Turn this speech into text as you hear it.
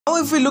Now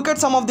if we look at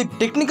some of the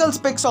technical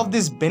specs of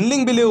this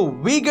Benling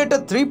Benling, we get a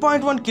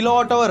 3.1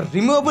 kWh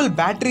removable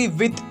battery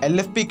with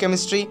LFP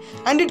chemistry,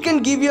 and it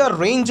can give you a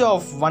range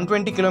of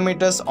 120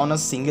 km on a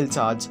single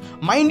charge.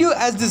 Mind you,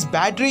 as this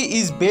battery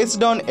is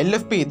based on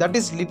LFP, that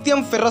is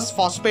lithium ferrous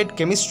phosphate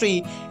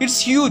chemistry,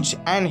 it's huge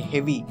and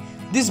heavy.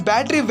 This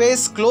battery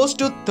weighs close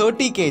to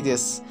 30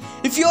 kgs.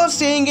 If you are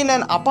staying in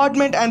an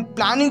apartment and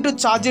planning to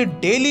charge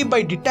it daily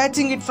by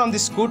detaching it from the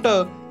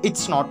scooter,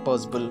 it's not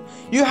possible.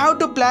 You have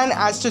to plan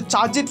as to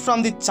charge it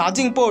from the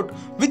charging port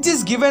which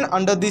is given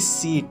under this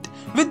seat.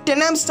 With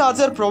 10 amps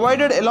charger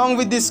provided along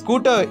with this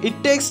scooter, it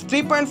takes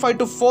 3.5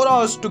 to 4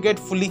 hours to get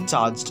fully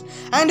charged.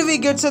 And we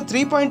get a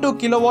 3.2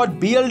 kilowatt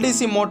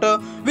BLDC motor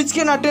which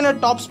can attain a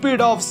top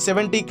speed of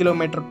 70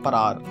 km per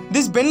hour.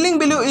 This Benling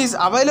Benling is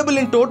available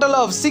in total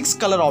of 6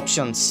 color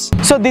options.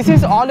 So this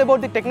is all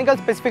about the technical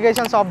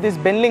specifications of this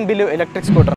Benling Benling electric scooter.